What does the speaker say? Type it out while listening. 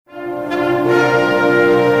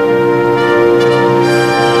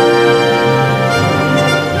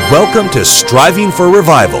Welcome to Striving for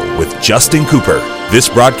Revival with Justin Cooper. This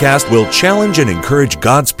broadcast will challenge and encourage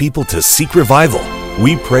God's people to seek revival.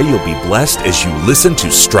 We pray you'll be blessed as you listen to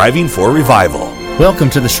Striving for Revival. Welcome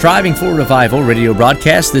to the Striving for Revival radio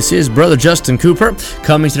broadcast. This is Brother Justin Cooper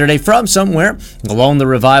coming today from somewhere along the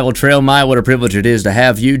Revival Trail. What a privilege it is to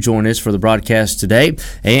have you join us for the broadcast today.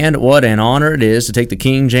 And what an honor it is to take the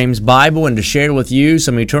King James Bible and to share with you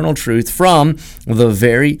some eternal truth from the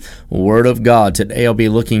very Word of God. Today I'll be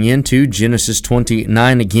looking into Genesis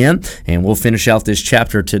 29 again, and we'll finish out this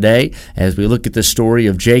chapter today as we look at the story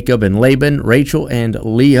of Jacob and Laban, Rachel and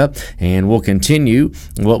Leah, and we'll continue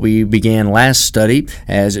what we began last study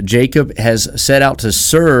as Jacob has set out to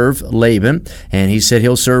serve Laban, and he said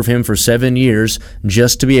he'll serve him for 7 years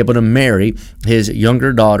just to be able to marry his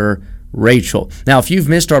younger daughter, Rachel. Now, if you've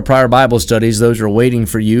missed our prior Bible studies, those are waiting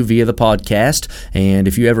for you via the podcast. And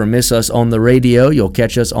if you ever miss us on the radio, you'll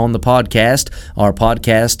catch us on the podcast. Our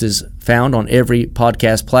podcast is found on every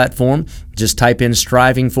podcast platform. Just type in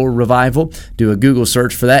Striving for Revival, do a Google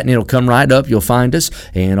search for that, and it'll come right up. You'll find us.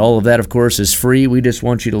 And all of that, of course, is free. We just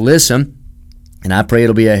want you to listen. And I pray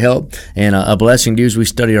it'll be a help and a blessing to you as we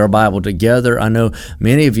study our Bible together. I know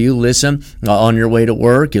many of you listen on your way to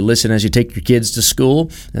work. You listen as you take your kids to school.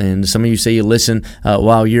 And some of you say you listen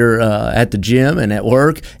while you're at the gym and at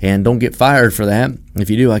work. And don't get fired for that. If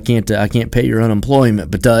you do, I can't pay your unemployment.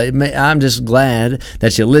 But I'm just glad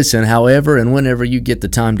that you listen however and whenever you get the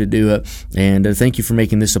time to do it. And thank you for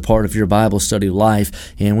making this a part of your Bible study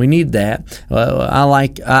life. And we need that. I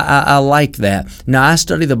like that. Now, I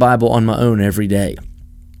study the Bible on my own every day.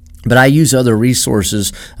 But I use other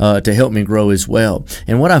resources to help me grow as well.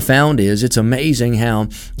 And what I found is it's amazing how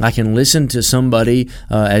I can listen to somebody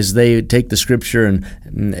as they take the Scripture and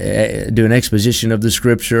do an exposition of the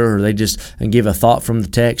Scripture, or they just give a thought from the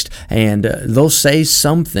text, and they'll say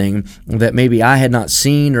something that maybe I had not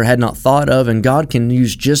seen or had not thought of, and God can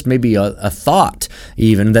use just maybe a thought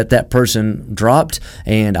even that person dropped,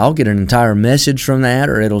 and I'll get an entire message from that,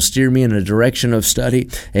 or it'll steer me in a direction of study.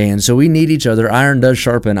 And so we need each other. Iron does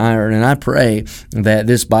sharpen iron. And I pray that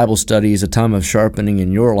this Bible study is a time of sharpening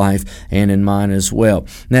in your life and in mine as well.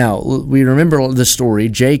 Now, we remember the story.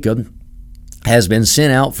 Jacob has been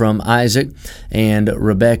sent out from Isaac and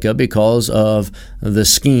Rebekah because of the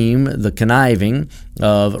scheme, the conniving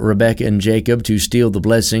of Rebekah and Jacob to steal the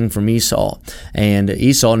blessing from Esau. And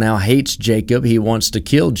Esau now hates Jacob. He wants to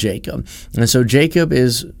kill Jacob. And so Jacob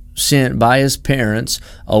is sent by his parents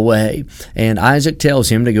away, and Isaac tells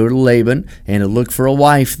him to go to Laban and to look for a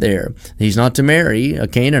wife there. He's not to marry a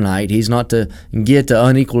Canaanite. He's not to get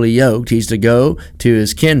unequally yoked. He's to go to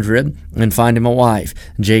his kindred and find him a wife.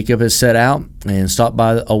 Jacob has set out and stopped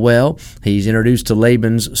by a well. He's introduced to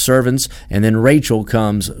Laban's servants, and then Rachel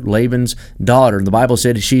comes, Laban's daughter. The Bible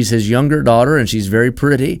said she's his younger daughter, and she's very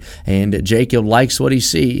pretty, and Jacob likes what he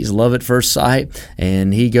sees, love at first sight,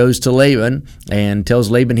 and he goes to Laban and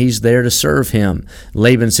tells Laban he's there to serve him.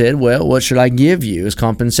 Laban said, well, what should I give you as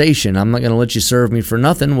compensation? I'm not going to let you serve me for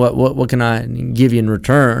nothing. What can I give you in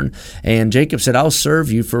return? And Jacob said, I'll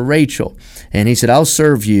serve you for Rachel. And he said, I'll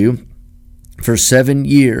serve you for 7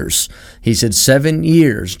 years. He said 7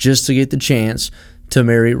 years just to get the chance to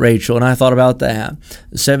marry Rachel. And I thought about that.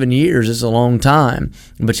 7 years is a long time.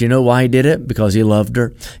 But you know why he did it? Because he loved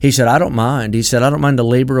her. He said, I don't mind. He said, I don't mind to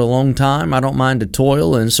labor a long time. I don't mind to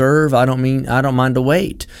toil and serve. I don't mind to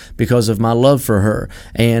wait because of my love for her.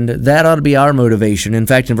 And that ought to be our motivation. In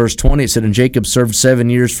fact, in verse 20, it said, and Jacob served 7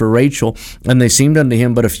 years for Rachel, and they seemed unto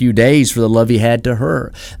him but a few days for the love he had to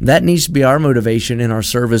her. That needs to be our motivation in our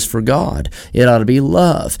service for God. It ought to be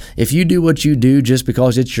love. If you do what you do just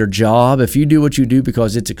because it's your job, if you do what you do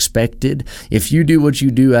because it's expected, if you do what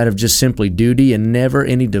you do out of just simply duty and never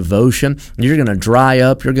any devotion, you're going to dry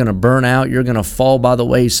up, you're going to burn out, you're going to fall by the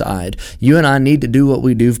wayside. You and I need to do what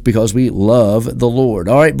we do because we love the Lord.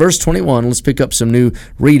 All right, verse 21, let's pick up some new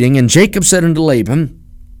reading. And Jacob said unto Laban,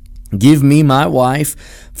 give me my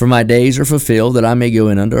wife, for my days are fulfilled, that I may go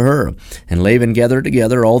in unto her. And Laban gathered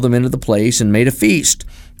together all the men of the place and made a feast.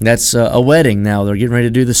 That's a wedding now. They're getting ready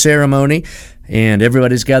to do the ceremony, and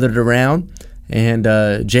everybody's gathered around.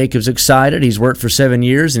 And Jacob's excited. He's worked for 7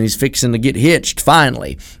 years, and he's fixing to get hitched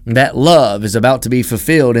finally. That love is about to be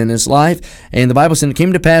fulfilled in his life. And the Bible said it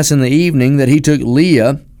came to pass in the evening that he took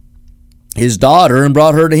Leah, his daughter, and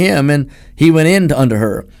brought her to him, and he went in unto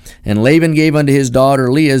her. And Laban gave unto his daughter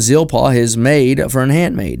Leah Zilpah, his maid, for an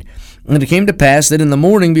handmaid. And it came to pass that in the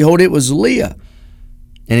morning, behold, it was Leah.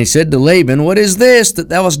 And he said to Laban, What is this that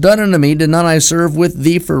thou hast done unto me? Did not I serve with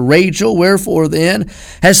thee for Rachel? Wherefore then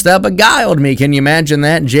hast thou beguiled me? Can you imagine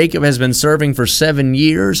that? Jacob has been serving for 7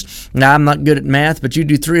 years. Now, I'm not good at math, but you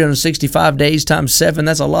do 365 days times 7.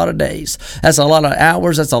 That's a lot of days. That's a lot of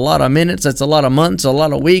hours. That's a lot of minutes. That's a lot of months, a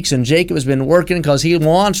lot of weeks. And Jacob has been working because he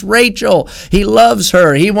wants Rachel. He loves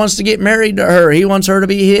her. He wants to get married to her. He wants her to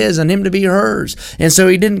be his and him to be hers. And so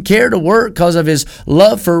he didn't care to work because of his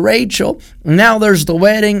love for Rachel. Now there's the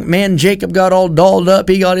wedding. Man, Jacob got all dolled up.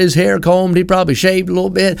 He got his hair combed. He probably shaved a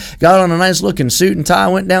little bit. Got on a nice looking suit and tie.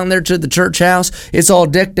 Went down there to the church house. It's all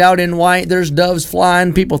decked out in white. There's doves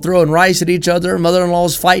flying. People throwing rice at each other.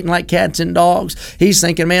 Mother-in-law's fighting like cats and dogs. He's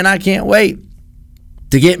thinking, man, I can't wait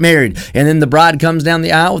to get married. And then the bride comes down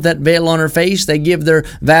the aisle with that veil on her face. They give their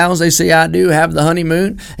vows. They say, I do, have the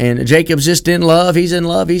honeymoon. And Jacob's just in love. He's in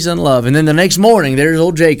love. He's in love. And then the next morning, there's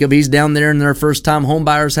old Jacob. He's down there in their first time home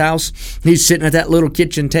buyer's house. He's sitting at that little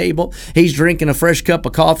kitchen table. He's drinking a fresh cup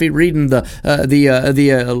of coffee, reading the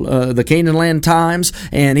Canaan Land Times.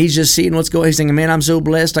 And he's just seeing what's going on. He's thinking, man, I'm so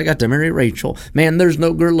blessed. I got to marry Rachel. Man, there's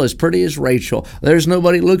no girl as pretty as Rachel. There's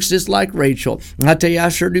nobody looks just like Rachel. I tell you, I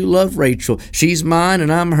sure do love Rachel. She's mine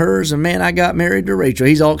and I'm hers, and man, I got married to Rachel.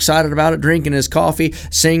 He's all excited about it, drinking his coffee,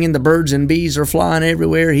 singing. The birds and bees are flying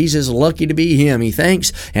everywhere. He's as lucky to be him, he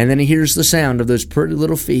thinks. And then he hears the sound of those pretty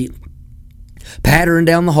little feet pattering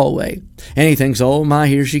down the hallway. And he thinks, oh my,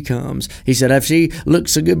 here she comes. He said, if she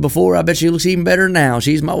looked so good before, I bet she looks even better now.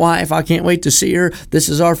 She's my wife. I can't wait to see her. This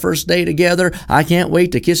is our first day together. I can't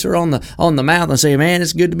wait to kiss her on the mouth and say, man,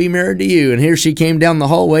 it's good to be married to you. And here she came down the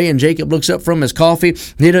hallway, and Jacob looks up from his coffee.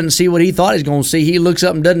 He doesn't see what he thought he's going to see. He looks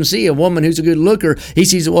up and doesn't see a woman who's a good looker. He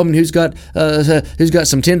sees a woman who's got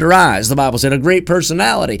some tender eyes, the Bible said, a great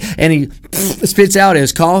personality. And he spits out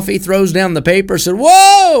his coffee, throws down the paper, said,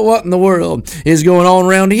 whoa, what in the world is going on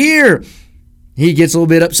around here? He gets a little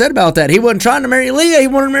bit upset about that. He wasn't trying to marry Leah. He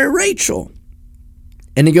wanted to marry Rachel.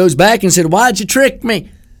 And he goes back and said, why'd you trick me?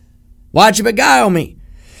 Why'd you beguile me?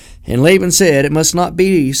 And Laban said, it must not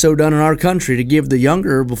be so done in our country to give the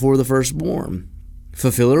younger before the firstborn.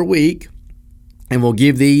 Fulfill her week, and will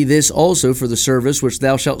give thee this also for the service which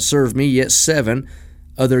thou shalt serve me yet 7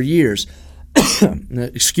 other years.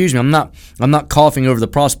 Excuse me, I'm not coughing over the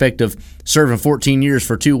prospect of serving 14 years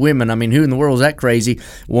for 2 women. I mean, who in the world is that crazy?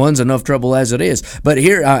 One's enough trouble as it is. But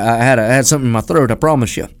here, I had something in my throat, I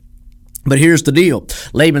promise you. But here's the deal.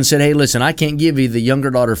 Laban said, hey, listen, I can't give you the younger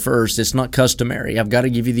daughter first. It's not customary. I've got to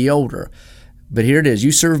give you the older. But here it is.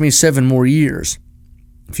 You serve me 7 more years.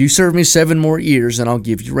 If you serve me 7 more years, then I'll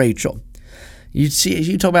give you Rachel. You see,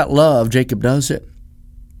 you talk about love, Jacob does it.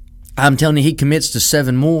 I'm telling you, he commits to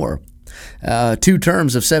 7 more. 2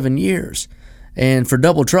 terms of 7 years, and for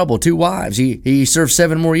double trouble, 2 wives. He served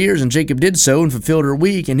 7 more years, and Jacob did so and fulfilled her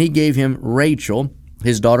week, and he gave him Rachel,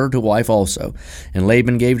 his daughter, to wife also. And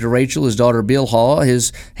Laban gave to Rachel his daughter Bilhah,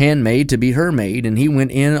 his handmaid, to be her maid, and he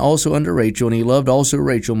went in also unto Rachel, and he loved also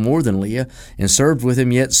Rachel more than Leah, and served with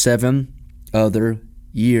him yet 7 other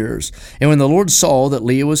years. And when the Lord saw that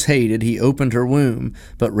Leah was hated, he opened her womb,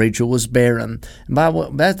 but Rachel was barren.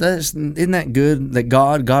 And isn't that good that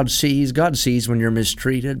God sees when you're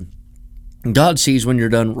mistreated? God sees when you're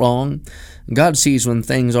done wrong. God sees when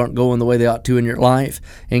things aren't going the way they ought to in your life,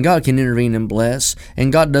 and God can intervene and bless.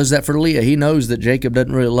 And God does that for Leah. He knows that Jacob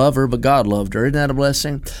doesn't really love her, but God loved her. Isn't that a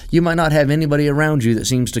blessing? You might not have anybody around you that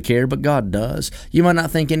seems to care, but God does. You might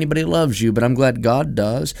not think anybody loves you, but I'm glad God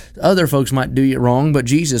does. Other folks might do you wrong, but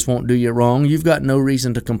Jesus won't do you wrong. You've got no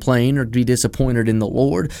reason to complain or to be disappointed in the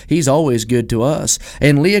Lord. He's always good to us.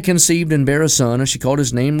 And Leah conceived and bare a son, and she called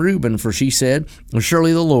his name Reuben, for she said,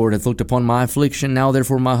 surely the Lord hath looked upon my affliction. Now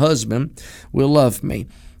therefore my husband will love me.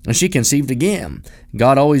 And she conceived again.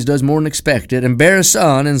 God always does more than expected, and bare a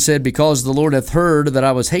son, and said, because the Lord hath heard that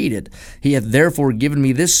I was hated, he hath therefore given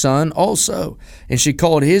me this son also. And she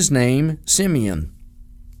called his name Simeon.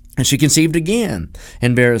 And she conceived again,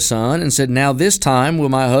 and bare a son, and said, now this time will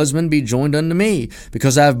my husband be joined unto me,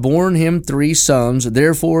 because I have borne him 3 sons.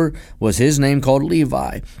 Therefore was his name called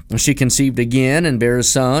Levi. And she conceived again, and bare a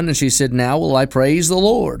son, and she said, now will I praise the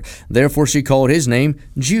Lord. Therefore she called his name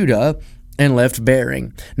Judah, and left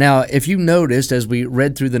bearing. Now, if you noticed as we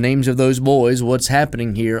read through the names of those boys, what's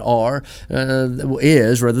happening here is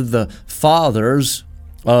the fathers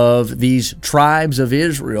of these tribes of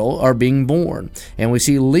Israel are being born. And we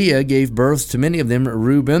see Leah gave birth to many of them: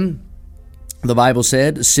 Reuben, the Bible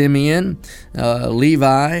said, Simeon,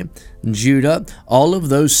 Levi, Judah. All of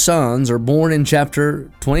those sons are born in chapter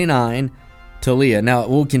 29 to Leah. Now,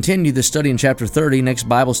 we'll continue the study in chapter 30, next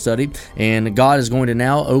Bible study, and God is going to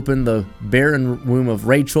now open the barren womb of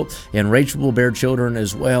Rachel, and Rachel will bear children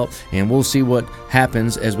as well, and we'll see what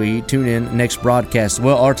happens as we tune in next broadcast.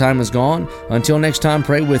 Well, our time is gone. Until next time,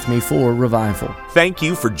 pray with me for revival. Thank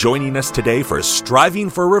you for joining us today for Striving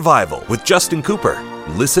for Revival with Justin Cooper.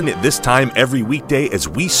 Listen at this time every weekday as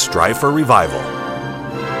we strive for revival.